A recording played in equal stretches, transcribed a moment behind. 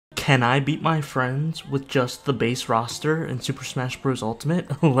Can I beat my friends with just the base roster in Super Smash Bros.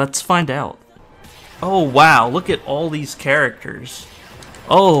 Ultimate? Let's find out. Oh wow, look at all these characters.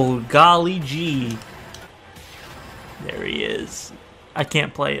 Oh, golly gee. There he is. I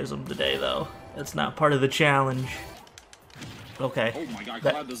can't play as him today, though. That's not part of the challenge. Okay. Oh my god,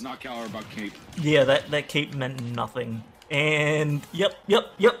 Cloud does not care about cape. Yeah, that cape meant nothing. And, yep.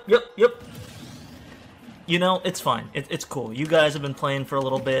 You know, it's fine. It's cool. You guys have been playing for a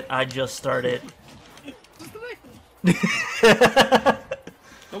little bit. I just started. Don't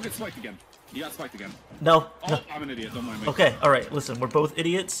get spiked again. You got spiked again. No. Oh, no. I'm an idiot. Don't mind me. Okay, alright, listen, we're both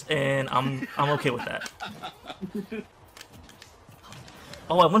idiots, and I'm okay with that.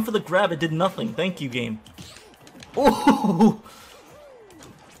 Oh, I went for the grab, it did nothing. Thank you, game. Oh!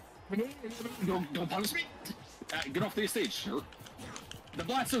 Don't punish me! Get off the stage, sir. The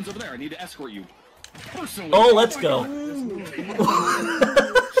Blackstone's over there. I need to escort you. Personally. Oh, let's go.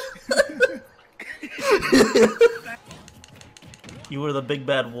 You were the big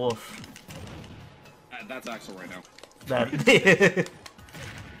bad wolf. That's Axel right now. That.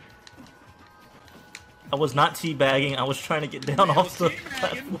 I was not teabagging, I was trying to get down off the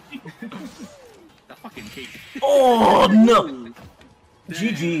platform. That fucking cake. Oh, no!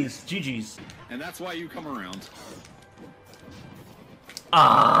 GG's. And that's why you come around.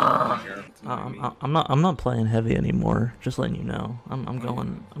 I'm not playing heavy anymore. Just letting you know. I'm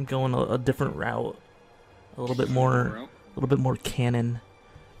going a different route. A little bit more canon.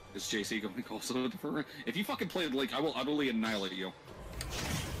 Is JC going also a different route? If you fucking play Link, I will utterly annihilate you.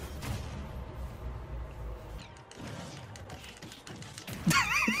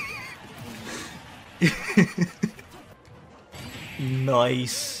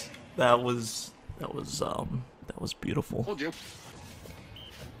 Nice. That was beautiful. Told you.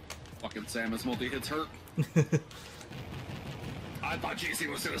 Fucking Samus multi-hits hurt. I thought JC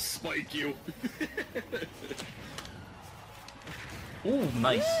was gonna spike you. Ooh,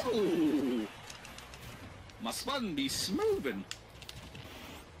 nice. Ooh. My spun be smoothing.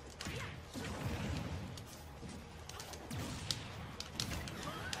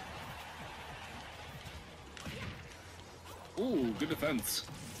 Ooh, good defense.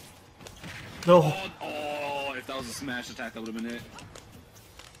 No. Oh, if that was a smash attack, that would have been it.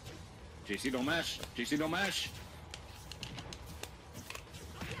 JC don't mash. JC don't mash.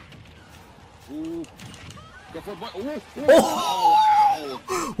 Ooh. Go for it, boy. Ooh. Oh.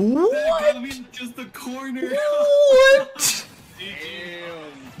 Wow. What? That got me in just the corner. What?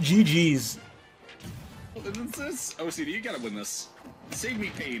 Damn. GG's. What is this? OCD, you gotta win this. Save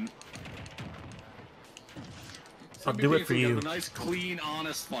me pain. I'll do it for you. A nice, clean,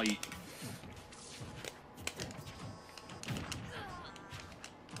 honest fight.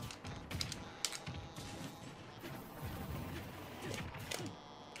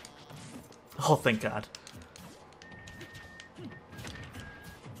 Oh, thank God.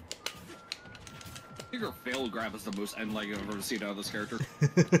 I think her fail grab is the most end-leg I've ever seen out of this character.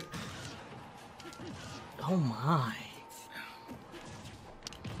 Oh my.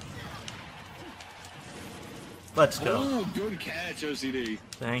 Let's go. Oh, good catch, OCD.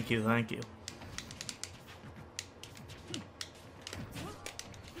 Thank you. Oh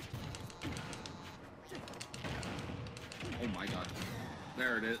my god.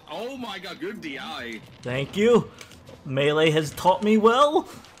 There it is. Oh my god, good DI. Thank you. Melee has taught me well.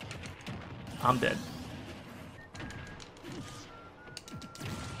 I'm dead.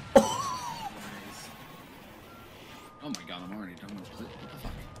 Nice. Oh my god, I'm already done with it. What the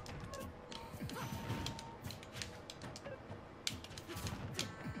fuck?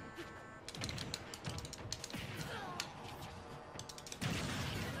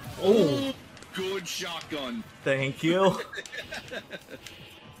 Oh, good shotgun. Thank you.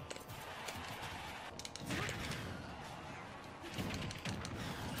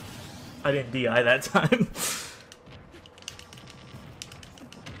 I didn't DI that time.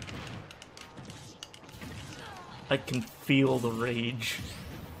 I can feel the rage.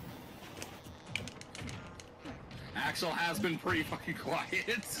 Axel has been pretty fucking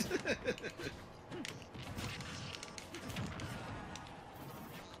quiet.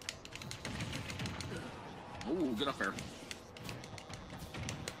 Oh, get up there.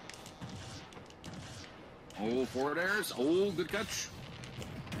 Oh, forward airs. Oh, good catch.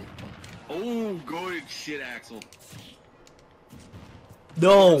 Oh, good shit, Axel.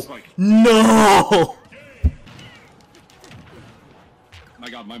 No! No! My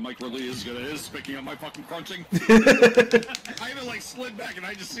god, my mic really is good. It is picking up my fucking crunching. I even like slid back and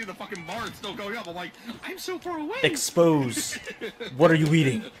I just see the fucking bar still going up. I'm like, I'm so far away. Expose. What are you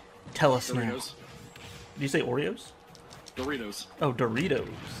eating? Tell us now. Doritos. Did you say Oreos? Doritos. Oh, Doritos.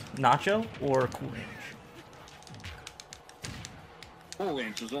 Nacho or Cool Ranch? Cool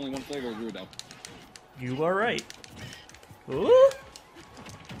Ranch. There's only one flavor of Dorito. You are right. Ooh.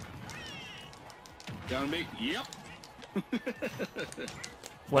 Down me? Yep.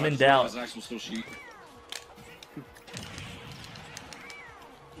 When in doubt. His actual still sheet.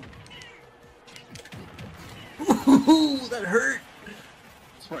 Ooh, that hurt.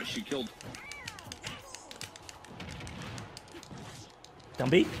 That's right, she killed.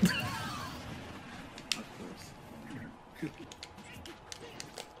 Dumby. Of course.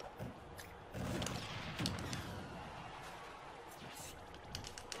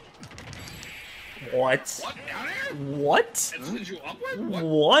 What? What? Down there? What? It sends you upward? What?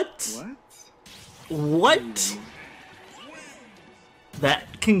 What? What? What?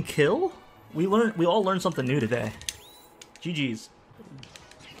 That can kill? We all learned something new today. GG's.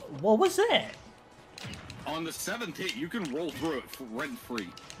 What was that? On the 7th hit, you can roll through it rent-free.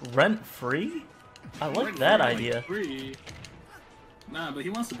 Rent-free? I like Rent-free, that like idea. Free. Nah, but he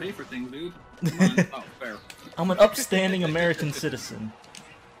wants to pay for things, dude. Oh, fair. I'm an upstanding American citizen.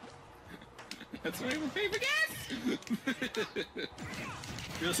 That's why I would pay for gas!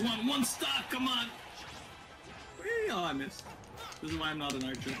 Just want one stock, come on! Be honest. This is why I'm not an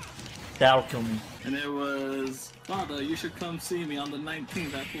archer. That'll kill me. And it was, Father, you should come see me on the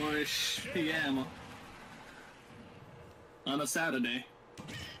 19th at 4-ish p.m. on a Saturday.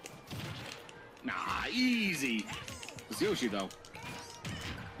 Nah, easy. It's Yoshi, though.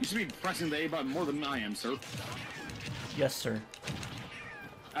 You should be pressing the A button more than I am, sir. Yes, sir.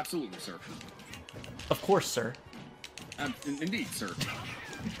 Absolutely, sir. Of course, sir. Indeed, sir.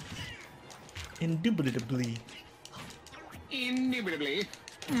 Indubitably. Indubitably.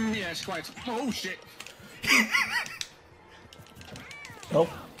 Yes, quite. Oh, shit. Oh.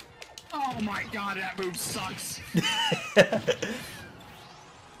 Oh my god, that move sucks.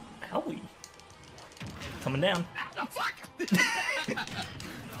 Owie. Coming down. The fuck?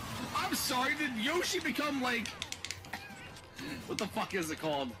 I'm sorry, did Yoshi become like... What the fuck is it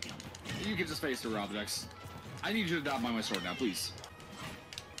called? You can just face the objects. I need you to dodge by my sword now, please.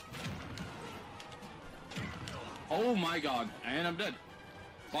 Oh my god, and I'm dead.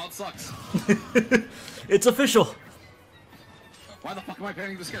 Cloud sucks. It's official. Why the fuck am I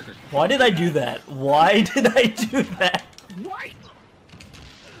painting this character? Why did I do that? Why did I do that? Why?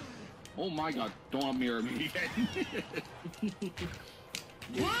 Oh my god, don't mirror me again.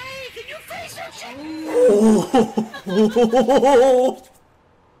 Why? Can you face your shit? Oh.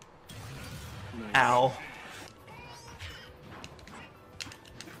 Nice. Ow.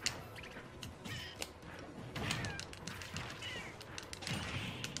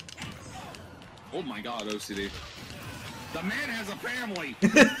 Oh my god, OCD. The man has a family!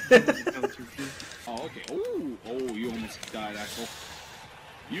 Oh, okay. Oh, oh, you almost died, Axel.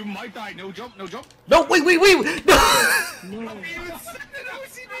 You might die. No jump, no jump. No, wait! No! No, Even said that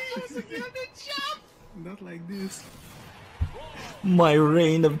OCD, I was like, you have to jump! not like this. My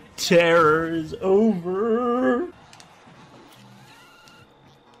reign of terror is over.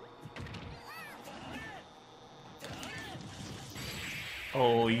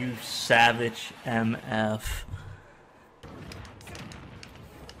 Oh, you savage MF.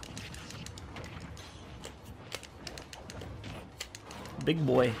 Big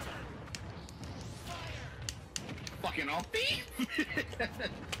boy. Fucking off B?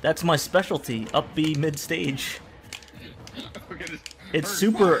 That's my specialty. Up B mid stage. Okay, It's Earth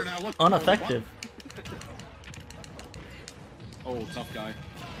super fire, now look- ineffective. Oh, tough guy.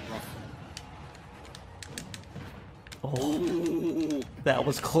 Rough. Oh, that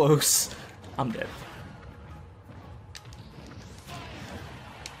was close. I'm dead.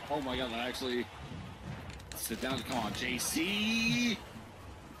 Oh my god, that actually... Sit down. Come on, JC!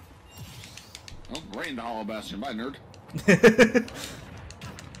 Oh, right into Hollow Bastion. Bye, nerd.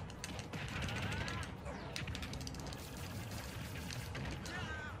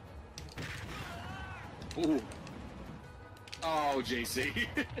 Ooh. Oh, JC.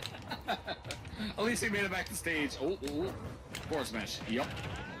 At least he made it back to stage. Oh, oh. Force smash. Yup.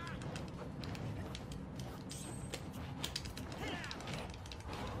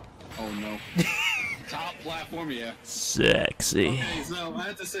 Oh no. Top platform, yeah. Sexy. Okay, so I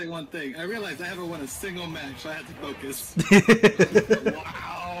have to say one thing. I realized I haven't won a single match, so I had to focus.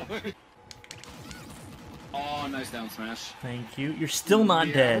 Wow. Oh, nice down smash. Thank you. You're still not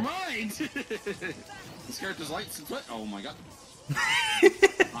Yeah, dead. never mind. This character's light since what? Oh my god.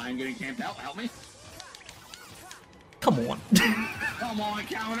 I'm getting camped out. Help me. Come on. Come on,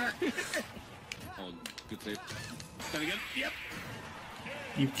 counter. Oh, good save. Gonna get. Yep.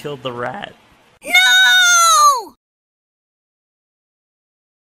 You killed the rat.